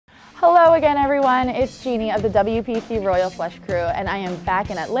Hello again, everyone. It's Jeannie of the WPT Royal Flush Crew, and I am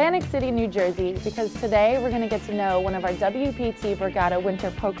back in Atlantic City, New Jersey, because today we're going to get to know one of our WPT Borgata Winter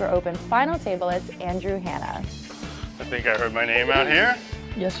Poker Open final tablists, Andrew Hanna. I think I heard my name out here.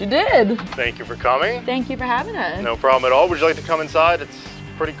 Yes, you did. Thank you for coming. Thank you for having us. No problem at all. Would you like to come inside? It's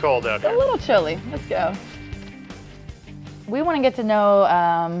pretty cold out here. A little chilly. Let's go. We want to get to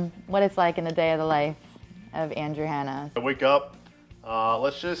know what it's like in the day of the life of Andrew Hanna. I wake up.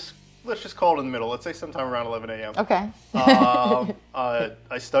 Let's just call it in the middle. Let's say sometime around 11 a.m. Okay.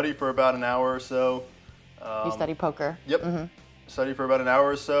 I study for about an hour or so. You study poker? Yep. Mm-hmm. Study for about an hour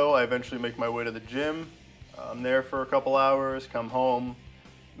or so. I eventually make my way to the gym. I'm there for a couple hours, come home,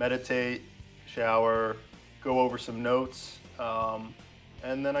 meditate, shower, go over some notes,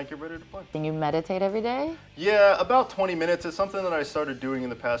 and then I get ready to play. And you meditate every day? Yeah, about 20 minutes. It's something that I started doing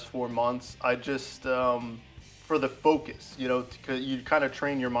in the past 4 months. I just, for the focus, you know, you kind of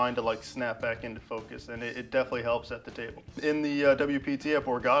train your mind to like snap back into focus, and it definitely helps at the table. In the WPT at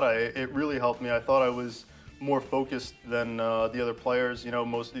Borgata, it really helped me. I thought I was more focused than the other players, you know,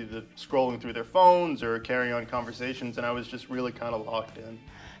 mostly scrolling through their phones or carrying on conversations, and I was just really kind of locked in.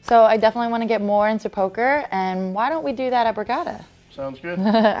 So I definitely want to get more into poker, and why don't we do that at Borgata? Sounds good. All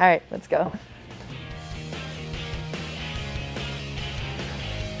right, let's go.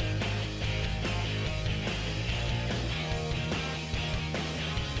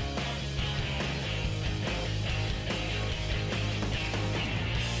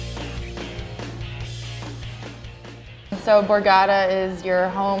 So Borgata is your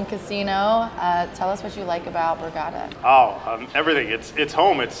home casino. Tell us what you like about Borgata. Oh, everything. It's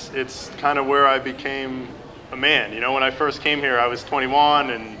home. It's kind of where I became a man. You know, when I first came here, I was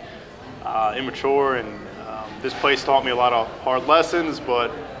 21 and immature, and this place taught me a lot of hard lessons.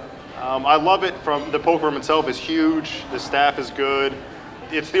 But I love it. From the poker room itself is huge. The staff is good.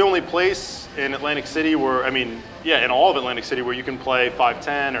 It's the only place in Atlantic City where, I mean, yeah, in all of Atlantic City where you can play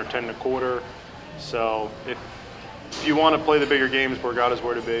 5-10 or 10 1/4. So if you want to play the bigger games, Borgata's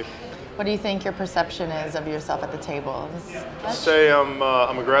where to be. What do you think your perception is of yourself at the table? I'd say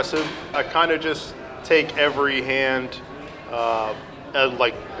I'm aggressive. I kind of just take every hand and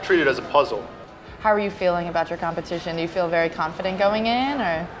like treat it as a puzzle. How are you feeling about your competition? Do you feel very confident going in,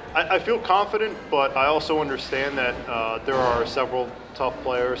 or? I feel confident, but I also understand that there are several tough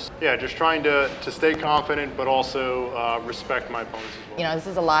players. Yeah, just trying to stay confident, but also respect my opponents as well. You know, this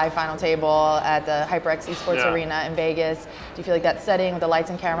is a live final table at the HyperX Esports Arena in Vegas. Do you feel like that setting with the lights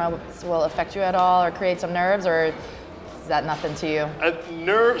and camera will affect you at all, or create some nerves, or is that nothing to you?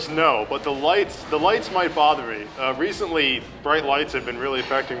 Nerves, no, but the lights might bother me. Recently, bright lights have been really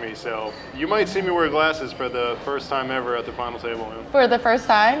affecting me, so you might see me wear glasses for the first time ever at the final table. Man. For the first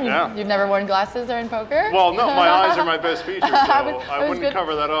time? Yeah. You've never worn glasses during poker? Well, no, my eyes are my best feature, so I wouldn't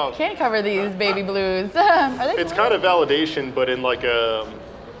cover that up. Can't cover these baby blues. It's kind of validation, but in like a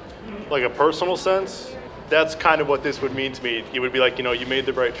personal sense. That's kind of what this would mean to me. It would be like, you know, you made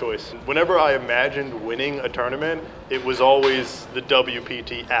the right choice. Whenever I imagined winning a tournament, it was always the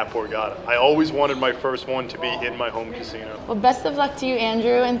WPT at Borgata. I always wanted my first one to be in my home casino. Well, best of luck to you,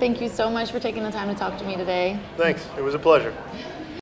 Andrew, and thank you so much for taking the time to talk to me today. Thanks. It was a pleasure.